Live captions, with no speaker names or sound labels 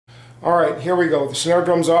All right, here we go. The snare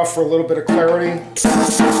drum's off for a little bit of clarity.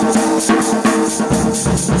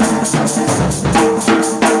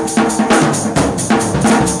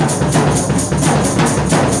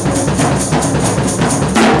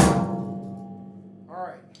 All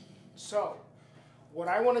right, so what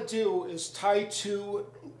I want to do is tie two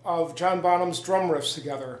of John Bonham's drum riffs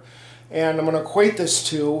together. And I'm going to equate this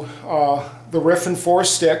to the riff in 4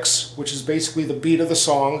 sticks, which is basically the beat of the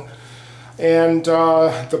song, and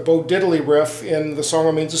the Bo Diddley riff in The Song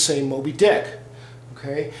Remains the Same, Moby Dick.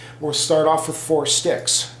 Okay, we'll start off with 4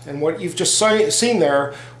 sticks. And what you've just seen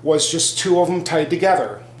there was just 2 of them tied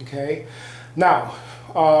together. Okay, now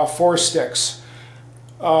 4 sticks.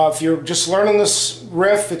 If you're just learning this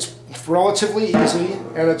riff, it's relatively easy,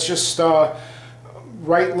 and it's just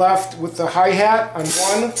right, left with the hi-hat on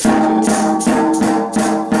 1, 2,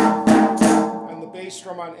 and the bass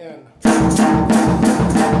drum on N.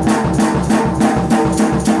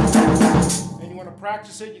 And you want to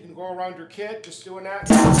practice it, you can go around your kit just doing that.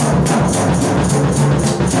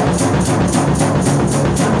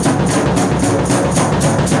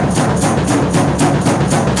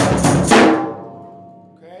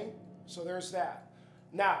 Okay, so there's that.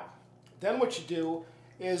 Now, then what you do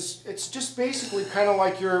is it's just basically kind of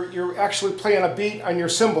like you're actually playing a beat on your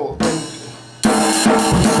cymbal. Okay,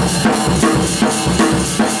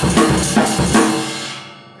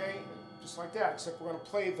 just like that, except we're going to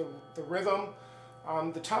play the rhythm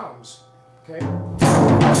on the toms. Okay.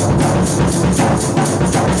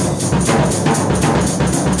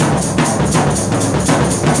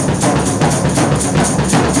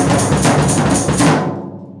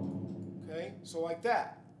 Okay, so like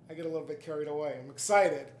that. I get a little bit carried away. I'm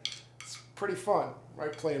excited. It's pretty fun,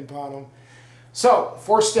 right, playing Bonham. So,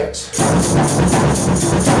 4 sticks.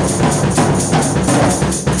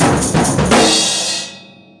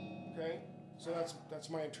 Okay, so that's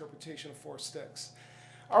my interpretation of 4 sticks.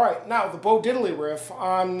 All right, now the Bo Diddley riff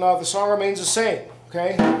on The Song Remains the Same.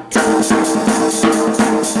 Okay.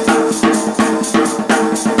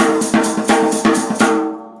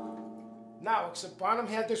 Now, except Bonham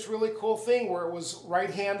had this really cool thing where it was right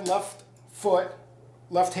hand, left foot,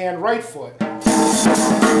 left hand, right foot. We're going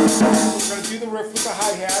to do the riff with the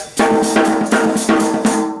hi-hat,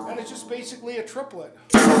 and it's just basically a triplet.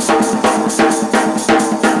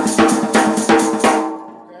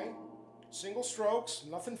 Okay, single strokes,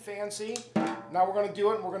 nothing fancy. Now we're going to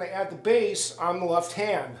do it, and we're going to add the bass on the left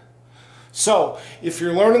hand. So, if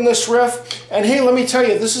you're learning this riff, and hey, let me tell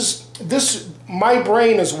you, my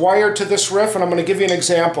brain is wired to this riff, and I'm going to give you an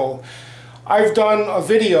example. I've done a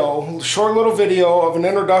video, a short little video of an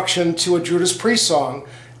introduction to a Judas Priest song,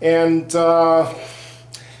 and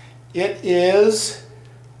it is,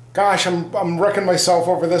 gosh, I'm wrecking myself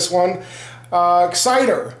over this one,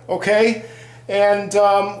 Exciter, okay? And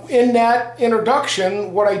in that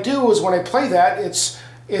introduction, what I do is when I play that, it's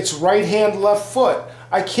right hand, left foot.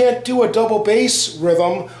 I can't do a double bass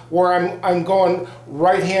rhythm where I'm going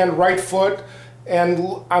right hand, right foot,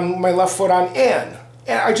 and on my left foot on N.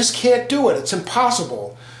 And I just can't do it. It's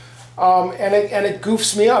impossible. And it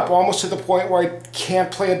goofs me up almost to the point where I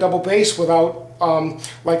can't play a double bass without,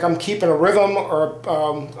 like I'm keeping a rhythm or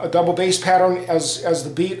a double bass pattern as the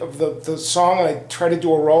beat of the song, and I try to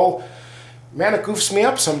do a roll. Man, it goofs me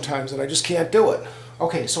up sometimes, and I just can't do it.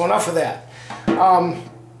 Okay, so enough of that.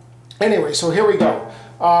 Anyway, so here we go.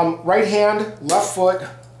 Right hand, left foot,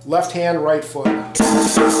 left hand, right foot. And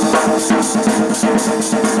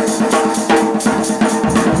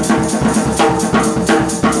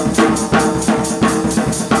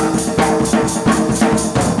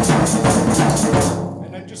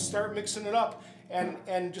then just start mixing it up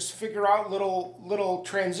and just figure out little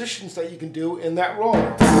transitions that you can do in that roll.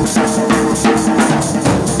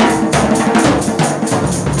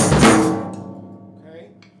 Okay,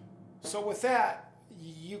 so with that,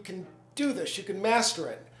 you can do this, you can master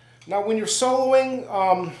it. Now when you're soloing,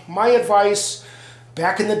 my advice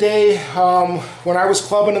back in the day when I was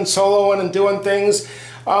clubbing and soloing and doing things,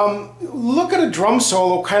 look at a drum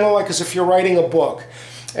solo kind of like as if you're writing a book.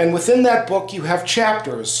 And within that book you have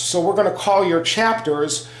chapters. So we're going to call your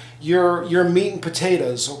chapters your meat and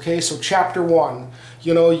potatoes. Okay, so chapter 1,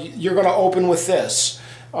 you know, you're going to open with this.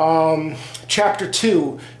 Chapter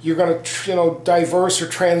 2, you're going to, you know, diverse or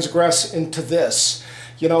transgress into this.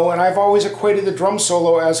 You know, and I've always equated the drum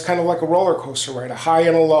solo as kind of like a roller coaster ride, a high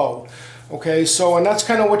and a low. Okay, so, and that's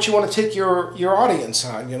kind of what you want to take your audience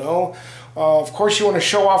on, you know. Of course you want to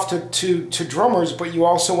show off to drummers, but you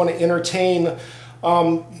also want to entertain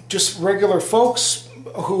just regular folks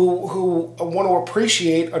who want to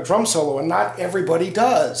appreciate a drum solo, and not everybody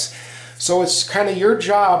does. So it's kind of your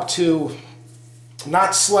job to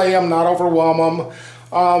not slay them, not overwhelm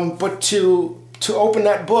them, but to open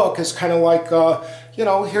that book is kind of like, you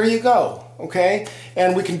know, here you go, okay?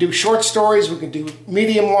 And we can do short stories, we can do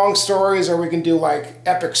medium long stories, or we can do like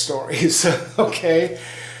epic stories, okay?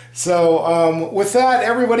 So with that,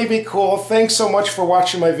 everybody be cool. Thanks so much for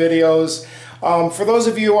watching my videos. For those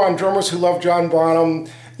of you on Drummers Who Love John Bonham,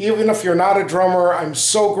 even if you're not a drummer, I'm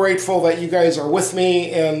so grateful that you guys are with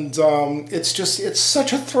me, and it's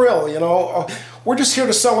such a thrill, you know. We're just here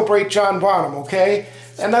to celebrate John Bonham, okay?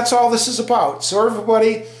 And that's all this is about. So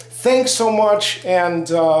everybody, thanks so much, and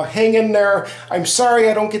hang in there. I'm sorry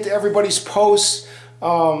I don't get to everybody's posts,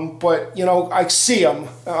 but, you know, I see them.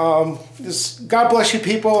 God bless you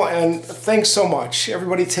people, and thanks so much.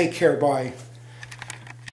 Everybody take care. Bye.